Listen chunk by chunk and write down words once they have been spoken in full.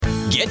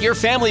Get your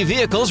family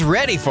vehicles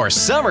ready for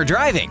summer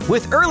driving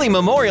with early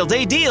Memorial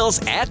Day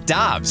deals at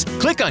Dobbs.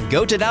 Click on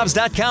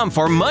GoToDobbs.com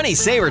for money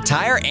saver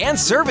tire and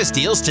service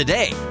deals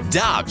today.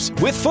 Dobbs,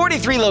 with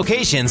 43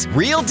 locations,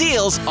 real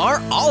deals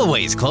are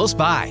always close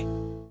by.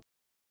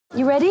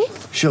 You ready?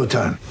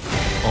 Showtime.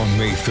 On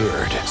May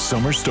 3rd,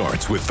 summer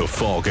starts with The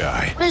Fall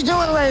Guy. Let's do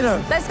it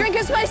later. Let's drink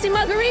a spicy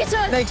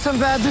margarita. Make some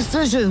bad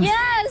decisions.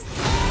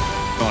 Yes!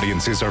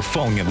 Audiences are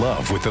falling in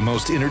love with the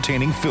most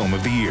entertaining film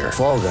of the year.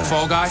 Fall Guy.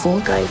 Fall Guy.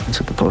 Fall Guy. That's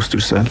what the poster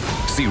said.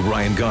 See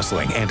Ryan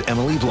Gosling and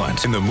Emily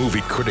Blunt in the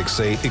movie critics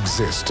say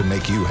exists to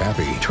make you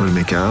happy. Trying to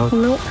make it out?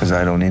 Nope. Because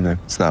I don't either.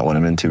 It's not what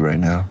I'm into right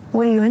now.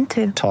 What are you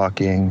into?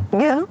 Talking.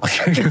 Yeah.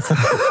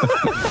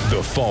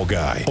 The Fall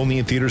Guy. Only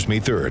in theaters May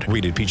 3rd.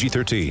 Rated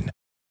PG-13.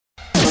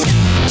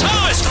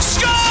 Thomas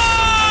scores!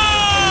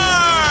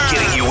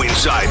 Getting you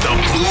inside the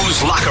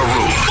Blues locker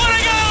room. What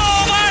a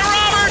goal by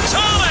Robert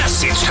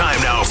Thomas! It's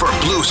time now for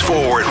Blues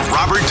forward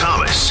Robert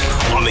Thomas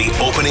on the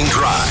opening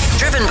drive.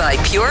 Driven by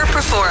Pure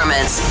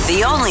Performance,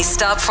 the only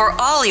stop for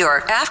all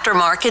your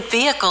aftermarket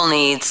vehicle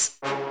needs.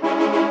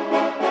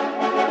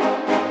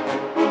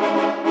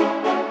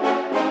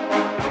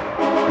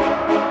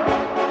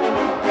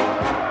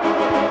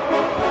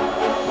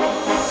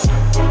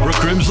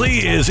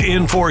 Grimsley is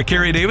in for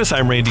Kerry Davis.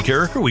 I'm Randy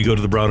Carricker. We go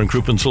to the Brown and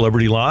Crouppen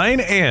Celebrity Line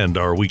and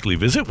our weekly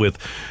visit with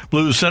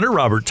Blues Center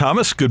Robert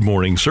Thomas. Good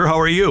morning, sir. How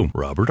are you?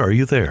 Robert, are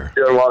you there?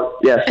 Doing well.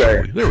 Yes,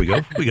 sir. There we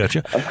go. We got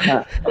you.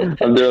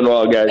 I'm doing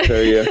well, guys. How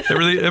are you?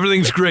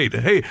 Everything's great.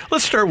 Hey,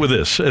 let's start with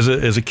this. As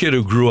a kid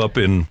who grew up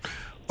in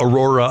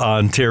Aurora,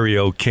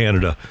 Ontario,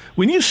 Canada,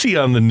 when you see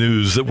on the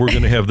news that we're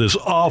going to have this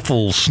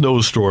awful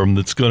snowstorm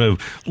that's going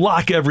to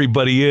lock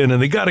everybody in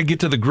and they got to get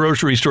to the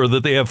grocery store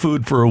that they have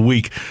food for a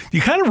week,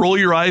 you kind of roll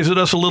your eyes at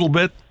us a little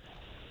bit?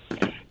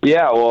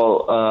 Yeah,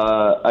 well,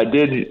 I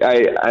did.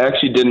 I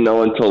actually didn't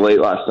know until late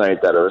last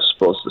night that it was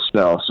supposed to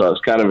snow, so I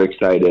was kind of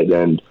excited,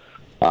 and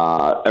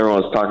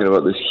everyone was talking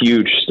about this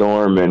huge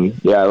storm, and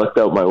I looked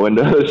out my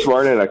window this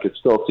morning and I could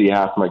still see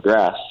half my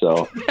grass,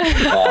 so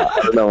I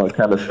don't know what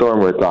kind of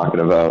storm we're talking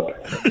about.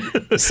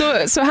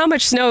 So how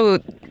much snow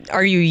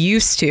are you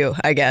used to,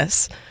 I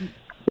guess?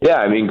 Yeah,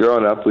 I mean,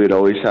 growing up, we'd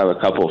always have a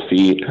couple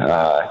feet,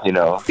 You'd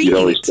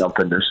always jump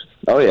into,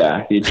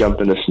 you'd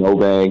jump into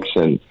snowbanks,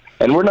 and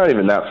we're not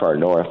even that far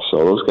north, so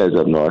those guys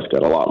up north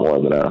got a lot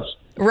more than us.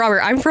 Robert,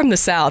 I'm from the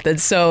South,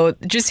 and so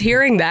just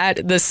hearing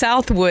that, the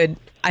South would,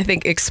 I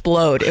think,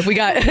 explode if we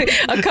got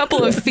a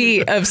couple of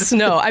feet of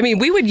snow. I mean,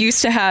 we would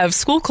used to have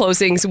school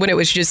closings when it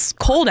was just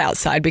cold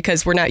outside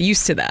because we're not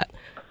used to that.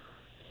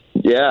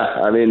 Yeah,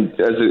 I mean,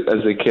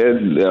 as a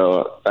kid,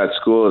 at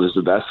school it was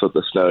the best with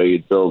the snow.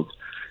 You'd build,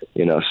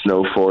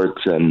 snow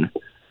forts, and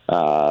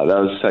that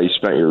was how you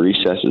spent your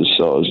recesses,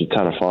 so it was a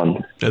ton of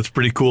fun. That's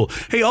pretty cool.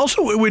 Hey,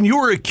 also, when you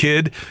were a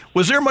kid,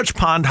 was there much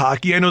pond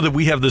hockey? I know that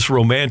we have this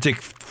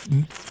romantic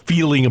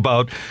feeling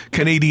about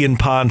Canadian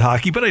pond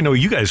hockey, but I know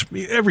you guys,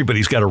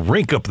 everybody's got a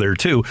rink up there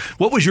too.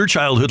 What was your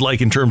childhood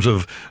like in terms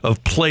of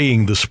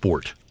playing the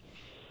sport?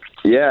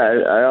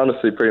 Yeah, I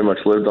honestly pretty much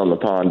lived on the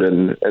pond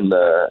in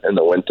the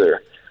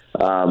winter.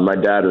 My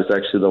dad was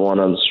actually the one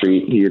on the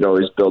street. He'd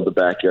always build the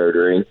backyard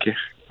rink.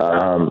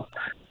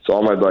 So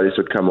all my buddies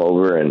would come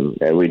over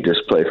and we'd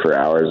just play for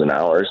hours and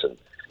hours. And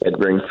they'd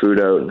bring food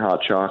out and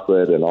hot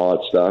chocolate and all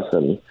that stuff,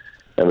 and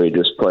we'd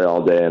just play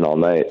all day and all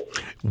night.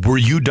 Were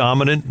you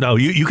dominant? Now,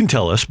 you can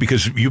tell us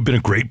because you've been a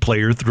great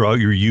player throughout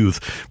your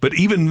youth. But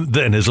even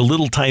then, as a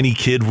little tiny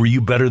kid, were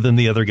you better than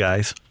the other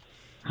guys?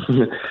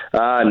 No,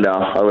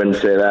 I wouldn't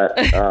say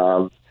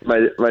that.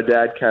 My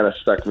dad kind of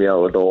stuck me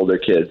out with the older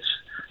kids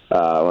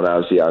when I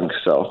was young,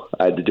 so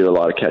I had to do a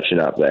lot of catching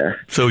up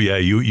there. So, yeah,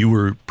 you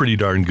were pretty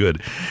darn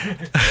good.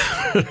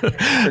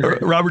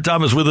 Robert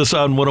Thomas with us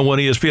on 101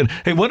 ESPN.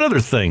 Hey, one other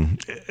thing.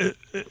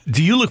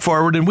 Do you look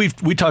forward, and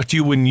we talked to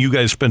you when you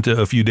guys spent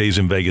a few days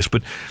in Vegas,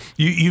 but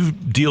you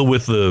deal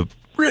with the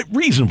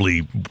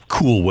reasonably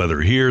cool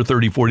weather here,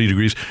 30, 40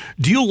 degrees.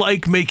 Do you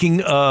like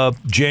making a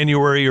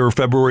January or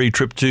February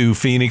trip to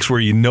Phoenix where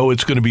you know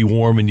it's going to be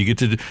warm and you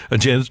get a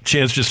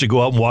chance just to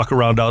go out and walk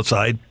around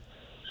outside?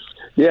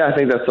 Yeah, I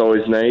think that's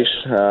always nice.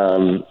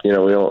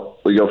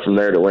 We go from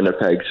there to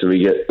Winnipeg, so we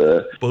get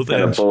both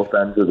ends of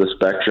the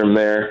spectrum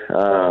there.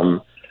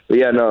 But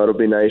yeah, no, it'll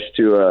be nice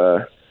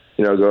to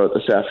go out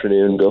this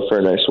afternoon, go for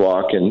a nice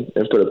walk, and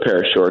put a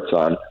pair of shorts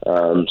on.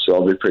 So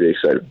I'll be pretty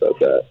excited about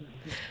that.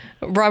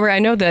 Robert, I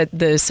know that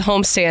this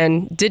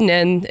homestand didn't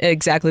end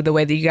exactly the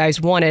way that you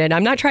guys wanted, and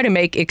I'm not trying to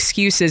make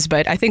excuses,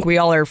 but I think we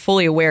all are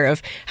fully aware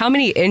of how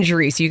many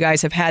injuries you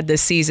guys have had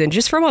this season.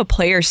 Just from a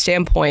player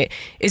standpoint,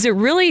 is it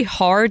really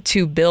hard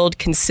to build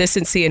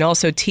consistency and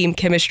also team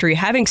chemistry,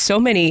 having so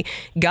many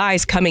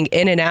guys coming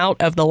in and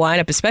out of the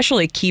lineup,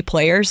 especially key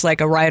players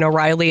like a Ryan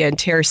O'Reilly and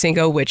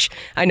Tarasenko, which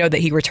I know that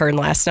he returned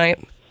last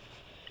night?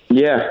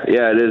 Yeah,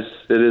 it is.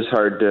 It is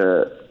hard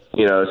to,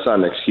 it's not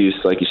an excuse,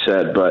 like you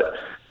said, but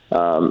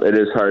it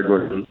is hard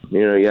when,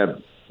 you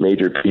have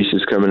major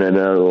pieces coming in and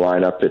out of the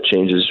lineup. It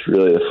changes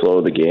really the flow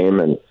of the game.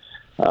 And, it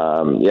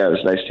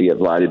was nice to get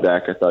Vladdy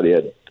back. I thought he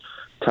had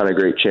ton of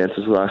great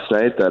chances last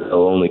night that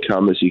will only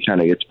come as he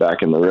kind of gets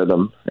back in the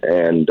rhythm.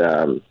 And,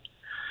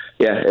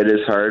 it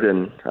is hard.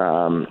 And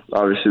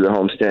obviously the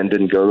homestand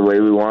didn't go the way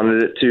we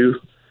wanted it to.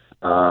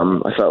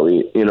 I thought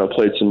we,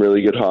 played some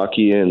really good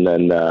hockey and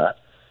then,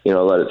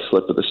 let it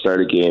slip at the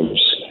start of games.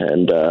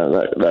 And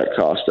that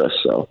cost us.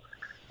 So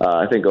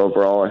I think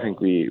overall,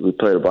 we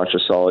played a bunch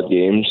of solid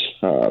games,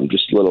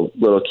 just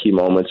little key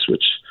moments,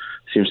 which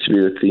seems to be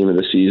the theme of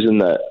the season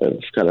that have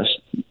kind of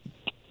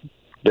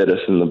bit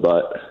us in the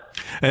butt.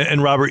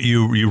 And Robert,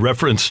 you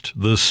referenced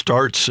the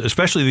starts,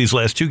 especially these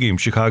last two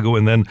games, Chicago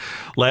and then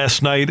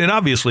last night. And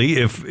obviously,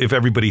 if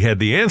everybody had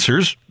the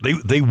answers,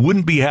 they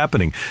wouldn't be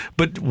happening.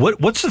 But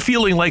what's the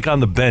feeling like on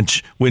the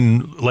bench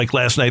when, like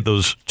last night,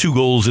 those 2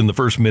 goals in the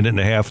first minute and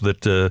a half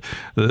that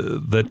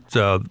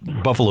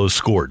Buffalo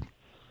scored?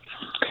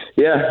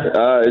 Yeah,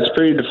 it's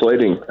pretty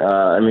deflating.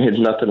 It's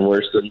nothing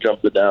worse than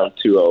jumping down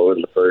 2-0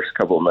 in the first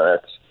couple of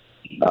minutes,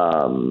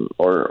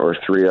 or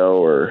 3-0,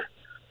 or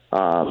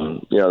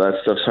that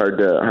stuff's hard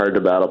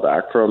to battle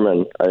back from.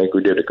 And I think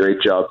we did a great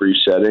job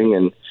resetting,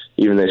 and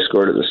even they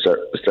scored at the start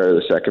of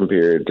the second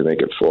period to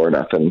make it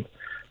 4-0.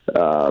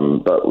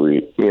 But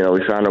we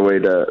found a way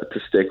to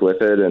stick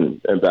with it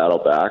and battle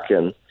back,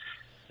 and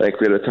I think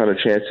we had a ton of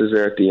chances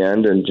there at the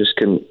end, and just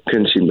couldn't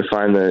seem to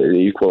find the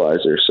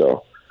equalizer.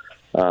 So.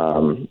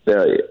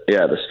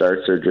 The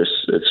starts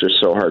it's just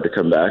so hard to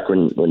come back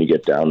when you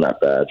get down that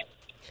bad.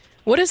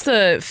 What is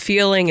the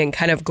feeling and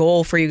kind of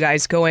goal for you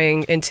guys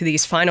going into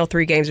these final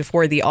 3 games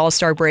before the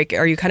All-Star break?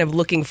 Are you kind of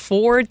looking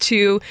forward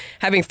to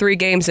having 3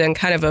 games and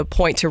kind of a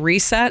point to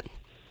reset?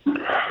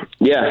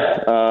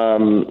 Yeah.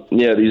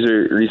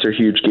 These are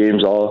huge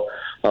games, all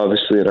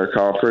obviously in our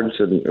conference,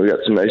 and we got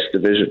some nice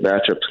division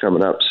matchups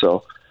coming up.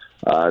 So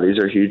these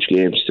are huge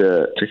games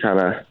to kind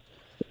of,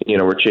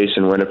 we're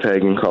chasing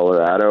Winnipeg and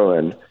Colorado,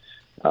 and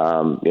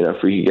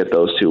if we could get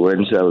those 2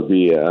 wins, that would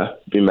be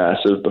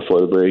massive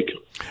before the break.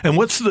 And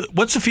what's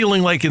the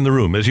feeling like in the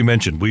room? As you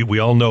mentioned, we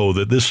all know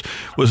that this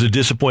was a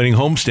disappointing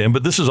homestand,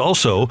 but this is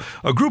also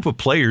a group of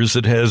players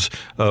that has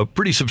a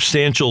pretty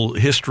substantial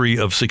history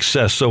of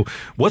success. So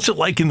what's it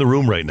like in the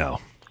room right now?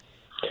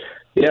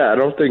 Yeah, I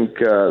don't think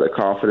the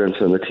confidence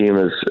in the team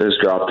has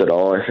dropped at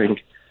all. I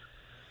think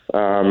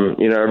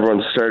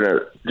everyone's starting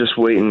to just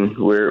waiting.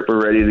 We're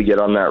ready to get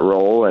on that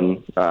roll,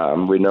 and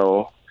we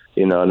know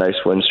a nice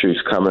win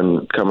streak's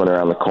coming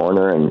around the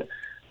corner, and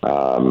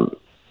I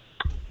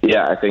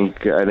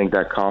think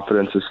that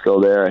confidence is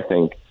still there. I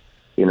think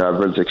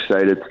everyone's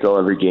excited still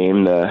every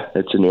game.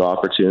 It's a new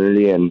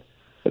opportunity and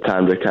a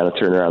time to kind of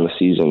turn around the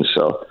season.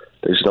 So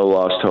there's no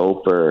lost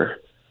hope or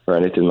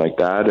anything like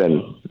that,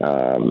 and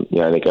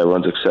I think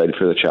everyone's excited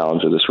for the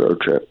challenge of this road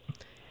trip.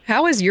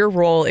 How has your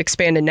role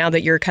expanded now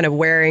that you're kind of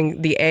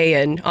wearing the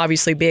A and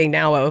obviously being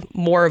now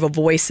more of a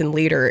voice and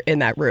leader in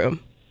that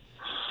room?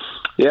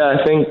 Yeah,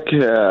 I think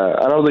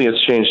I don't think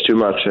it's changed too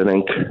much. I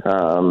think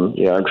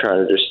I'm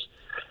trying to just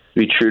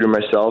be true to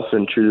myself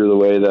and true to the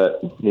way that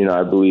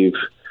I believe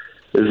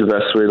is the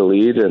best way to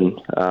lead, and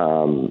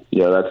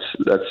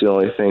that's the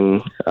only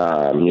thing.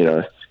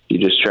 You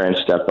just try and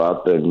step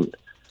up and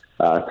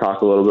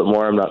talk a little bit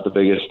more. I'm not the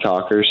biggest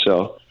talker,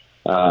 so.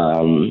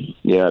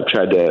 I've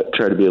tried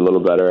to be a little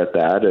better at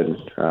that, and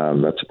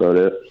that's about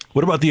it.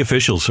 What about the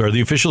officials? Are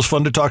the officials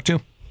fun to talk to?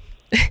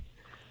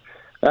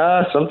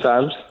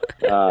 Sometimes,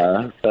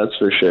 that's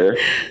for sure.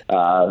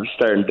 I'm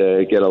starting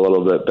to get a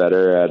little bit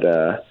better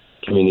at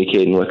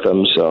communicating with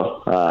them,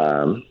 so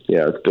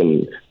it's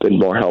been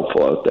more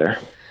helpful out there.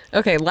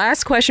 Okay,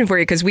 last question for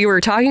you, because we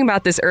were talking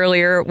about this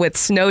earlier with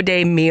snow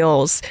day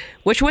meals.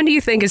 Which one do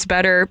you think is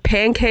better,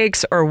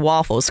 pancakes or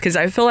waffles? Because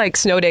I feel like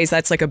snow days,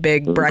 that's like a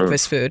big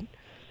breakfast food.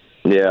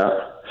 Yeah.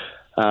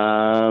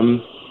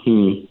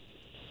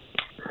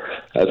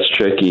 That's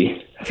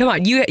tricky. Come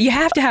on, you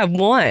have to have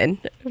one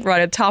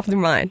right at the top of your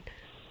mind.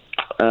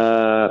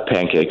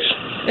 Pancakes.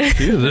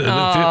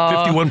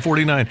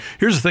 51-49.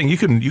 Here's the thing: you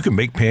can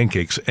make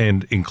pancakes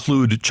and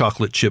include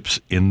chocolate chips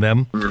in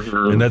them,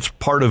 and that's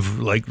part of,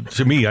 like,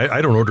 to me.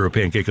 I don't order a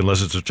pancake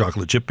unless it's a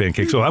chocolate chip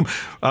pancake. So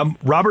I'm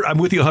Robert. I'm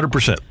with you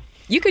 100%.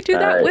 You could do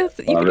that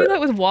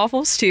with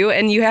waffles too,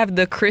 and you have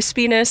the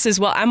crispiness as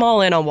well. I'm all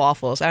in on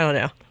waffles. I don't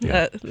know.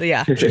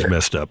 Yeah. She's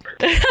messed up.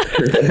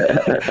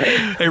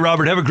 Hey,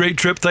 Robert, have a great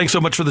trip. Thanks so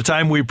much for the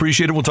time. We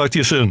appreciate it. We'll talk to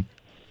you soon.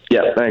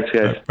 Yeah, thanks,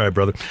 guys. All right,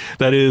 brother.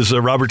 That is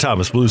Robert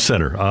Thomas, Blues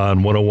Center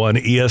on 101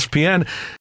 ESPN.